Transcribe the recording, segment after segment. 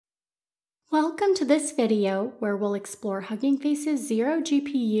Welcome to this video where we'll explore Hugging Face's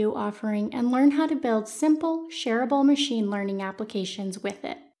ZeroGPU offering and learn how to build simple, shareable machine learning applications with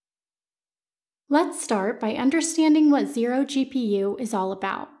it. Let's start by understanding what ZeroGPU is all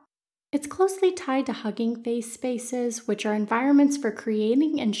about. It's closely tied to Hugging Face spaces, which are environments for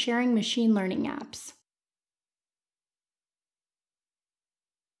creating and sharing machine learning apps.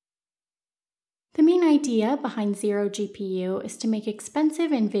 The main idea behind ZeroGPU is to make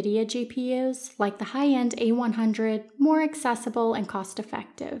expensive NVIDIA GPUs, like the high-end A100, more accessible and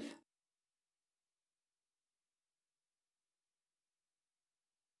cost-effective.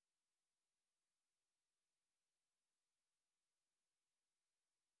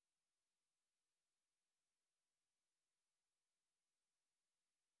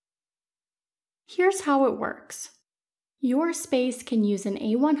 Here's how it works. Your space can use an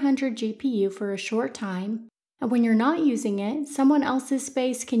A100 GPU for a short time, and when you're not using it, someone else's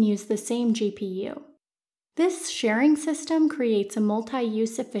space can use the same GPU. This sharing system creates a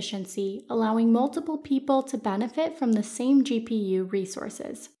multi-use efficiency, allowing multiple people to benefit from the same GPU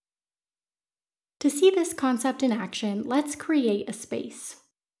resources. To see this concept in action, let's create a space.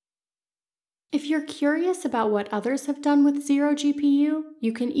 If you're curious about what others have done with ZeroGPU,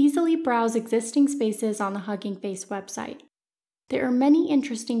 you can easily browse existing spaces on the Hugging Face website. There are many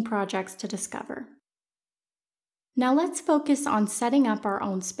interesting projects to discover. Now let's focus on setting up our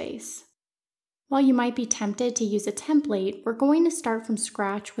own space. While you might be tempted to use a template, we're going to start from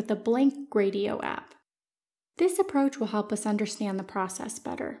scratch with a blank Gradio app. This approach will help us understand the process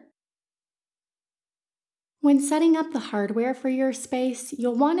better. When setting up the hardware for your space,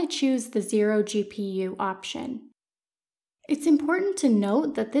 you'll want to choose the ZeroGPU option. It's important to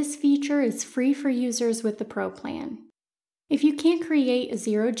note that this feature is free for users with the Pro plan. If you can't create a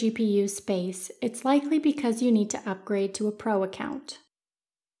ZeroGPU space, it's likely because you need to upgrade to a Pro account.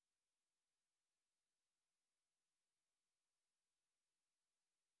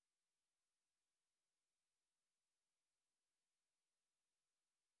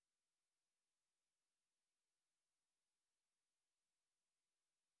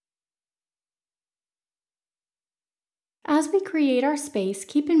 As we create our space,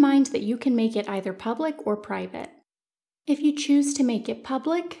 keep in mind that you can make it either public or private. If you choose to make it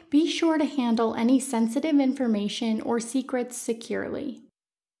public, be sure to handle any sensitive information or secrets securely.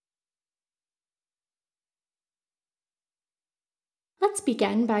 Let's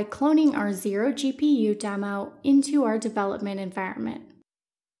begin by cloning our ZeroGPU demo into our development environment.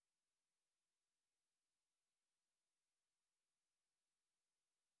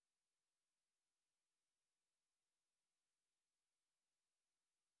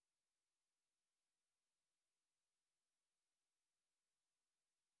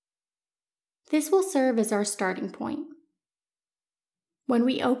 This will serve as our starting point. When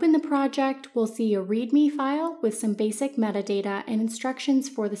we open the project, we'll see a README file with some basic metadata and instructions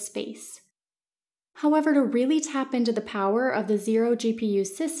for the space. However, to really tap into the power of the ZeroGPU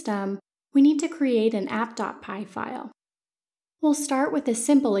system, we need to create an app.py file. We'll start with a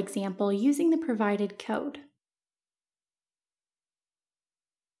simple example using the provided code.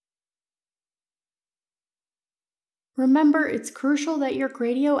 Remember, it's crucial that your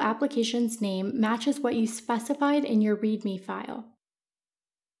Gradio application's name matches what you specified in your README file.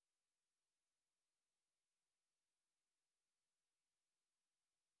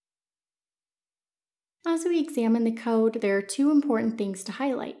 As we examine the code, there are two important things to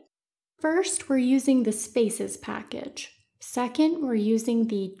highlight. First, we're using the spaces package. Second, we're using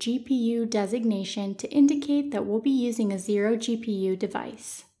the GPU designation to indicate that we'll be using a ZeroGPU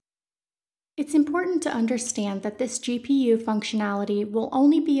device. It's important to understand that this GPU functionality will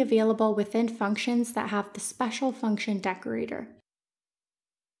only be available within functions that have the special function decorator.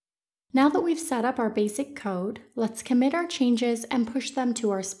 Now that we've set up our basic code, let's commit our changes and push them to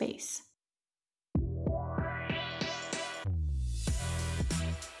our space.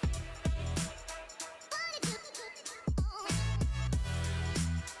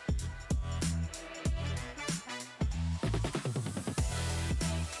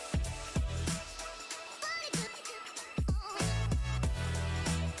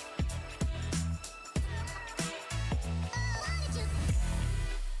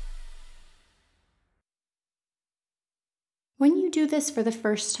 When you do this for the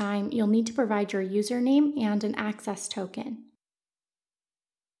first time, you'll need to provide your username and an access token.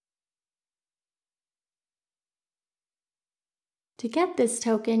 To get this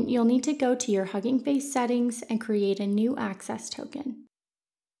token, you'll need to go to your Hugging Face settings and create a new access token.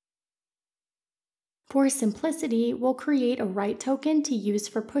 For simplicity, we'll create a write token to use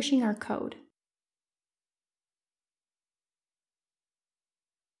for pushing our code.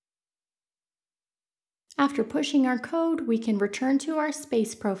 After pushing our code, we can return to our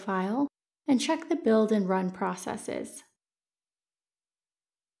space profile and check the build and run processes.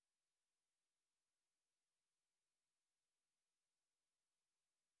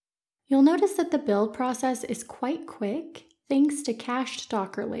 You'll notice that the build process is quite quick thanks to cached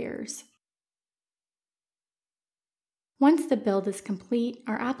Docker layers. Once the build is complete,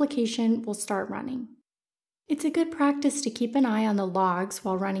 our application will start running. It's a good practice to keep an eye on the logs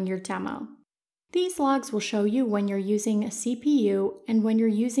while running your demo. These logs will show you when you're using a CPU and when you're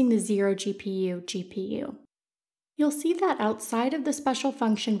using the ZeroGPU GPU. You'll see that outside of the special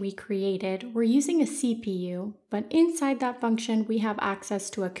function we created, we're using a CPU, but inside that function we have access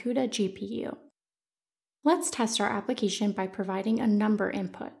to a CUDA GPU. Let's test our application by providing a number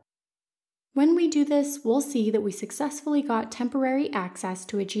input. When we do this, we'll see that we successfully got temporary access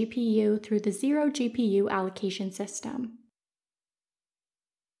to a GPU through the ZeroGPU allocation system.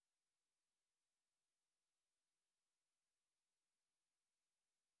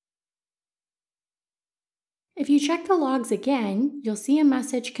 If you check the logs again, you'll see a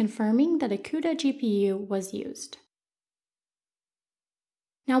message confirming that a CUDA GPU was used.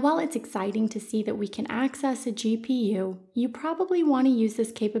 Now, while it's exciting to see that we can access a GPU, you probably want to use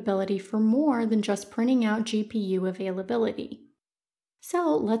this capability for more than just printing out GPU availability.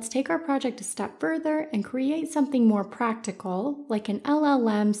 So let's take our project a step further and create something more practical, like an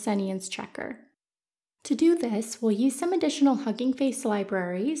LLM sentience checker. To do this, we'll use some additional Hugging Face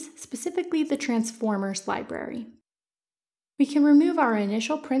libraries, specifically the Transformers library. We can remove our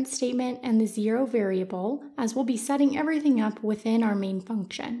initial print statement and the 0 variable, as we'll be setting everything up within our main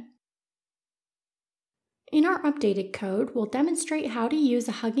function. In our updated code, we'll demonstrate how to use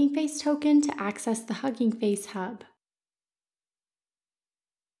a Hugging Face token to access the Hugging Face hub.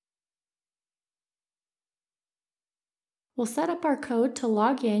 We'll set up our code to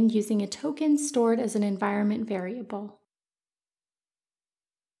log in using a token stored as an environment variable.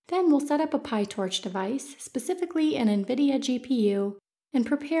 Then we'll set up a PyTorch device, specifically an NVIDIA GPU, and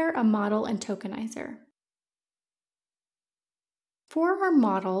prepare a model and tokenizer. For our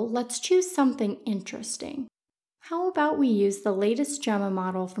model, let's choose something interesting. How about we use the latest Gemma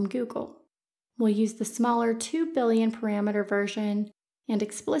model from Google? We'll use the smaller 2 billion parameter version and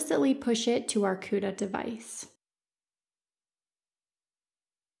explicitly push it to our CUDA device.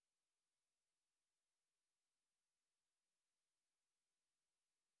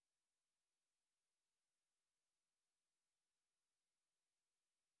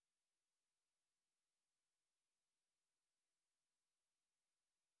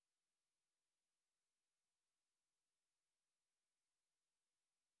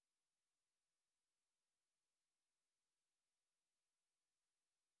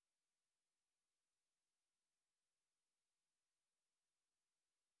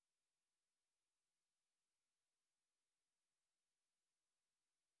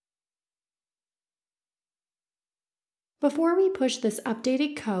 Before we push this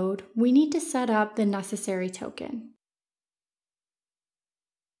updated code, we need to set up the necessary token.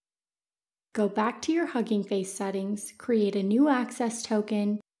 Go back to your Hugging Face settings, create a new access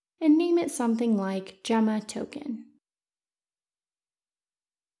token, and name it something like Gemma token.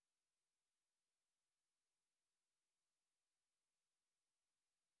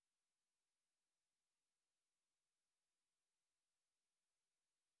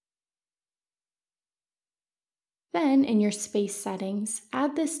 Then, in your space settings,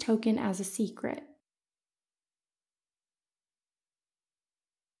 add this token as a secret.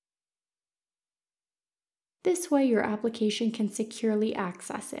 This way, your application can securely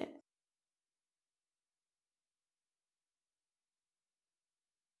access it.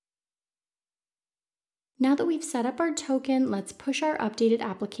 Now that we've set up our token, let's push our updated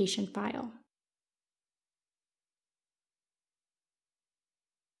application file.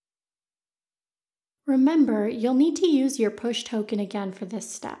 Remember, you'll need to use your push token again for this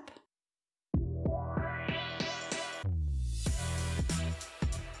step.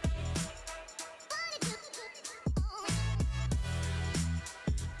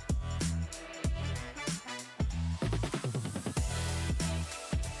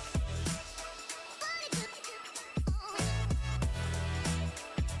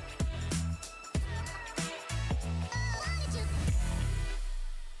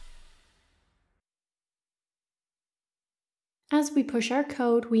 As we push our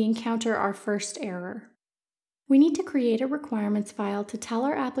code, we encounter our first error. We need to create a requirements file to tell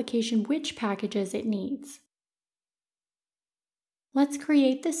our application which packages it needs. Let's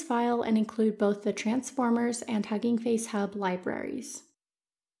create this file and include both the Transformers and Hugging Face Hub libraries.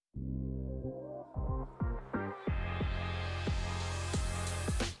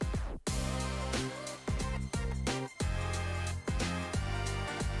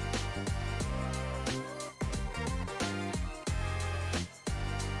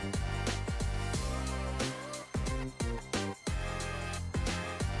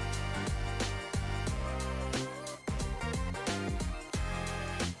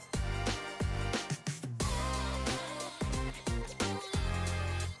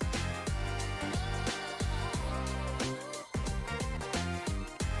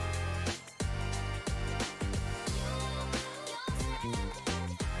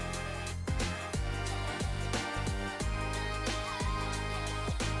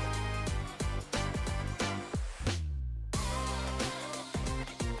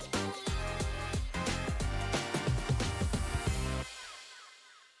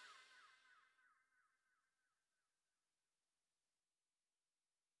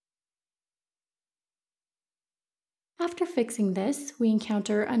 After fixing this, we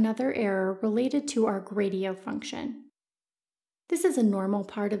encounter another error related to our Gradio function. This is a normal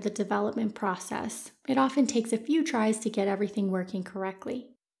part of the development process. It often takes a few tries to get everything working correctly.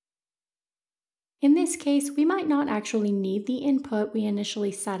 In this case, we might not actually need the input we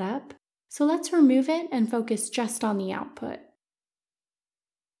initially set up, so let's remove it and focus just on the output.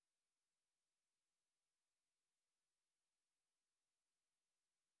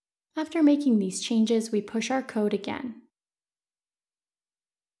 After making these changes, we push our code again.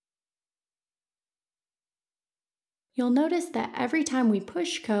 You'll notice that every time we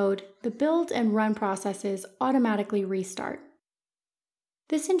push code, the build and run processes automatically restart.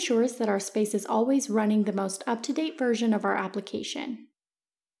 This ensures that our space is always running the most up-to-date version of our application.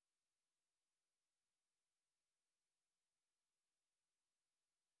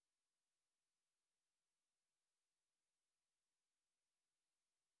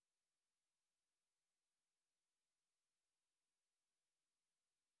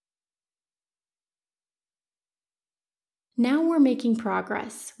 Now we're making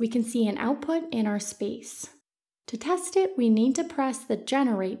progress. We can see an output in our space. To test it, we need to press the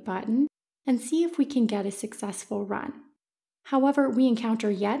Generate button and see if we can get a successful run. However, we encounter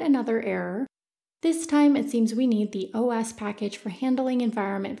yet another error. This time it seems we need the OS package for handling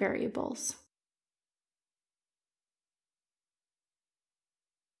environment variables.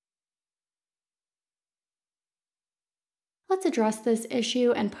 Let's address this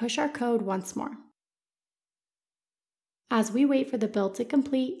issue and push our code once more. As we wait for the build to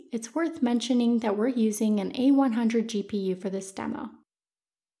complete, it's worth mentioning that we're using an A100 GPU for this demo.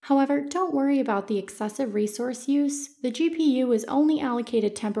 However, don't worry about the excessive resource use. The GPU is only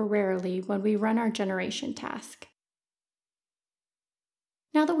allocated temporarily when we run our generation task.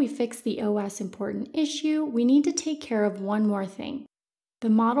 Now that we've fixed the OS important issue, we need to take care of one more thing. The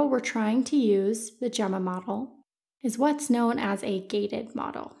model we're trying to use, the Gemma model, is what's known as a gated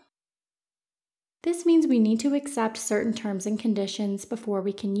model. This means we need to accept certain terms and conditions before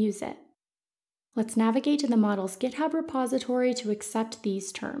we can use it. Let's navigate to the model's GitHub repository to accept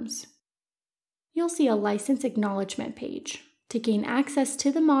these terms. You'll see a license acknowledgement page. To gain access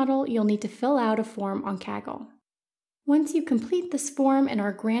to the model, you'll need to fill out a form on Kaggle. Once you complete this form and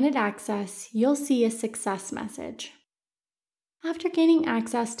are granted access, you'll see a success message. After gaining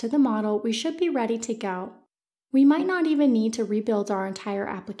access to the model, we should be ready to go. We might not even need to rebuild our entire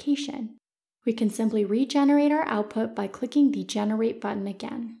application. We can simply regenerate our output by clicking the Generate button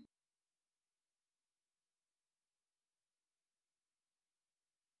again.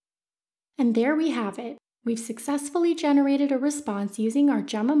 And there we have it. We've successfully generated a response using our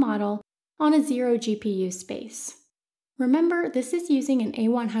Gemma model on a ZeroGPU space. Remember, this is using an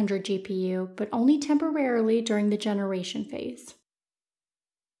A100 GPU, but only temporarily during the generation phase.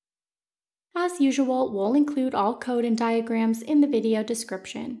 As usual, we'll include all code and diagrams in the video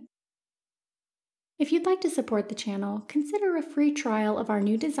description. If you'd like to support the channel, consider a free trial of our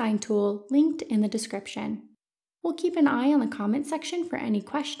new design tool linked in the description. We'll keep an eye on the comment section for any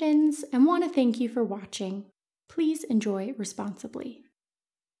questions and want to thank you for watching. Please enjoy responsibly.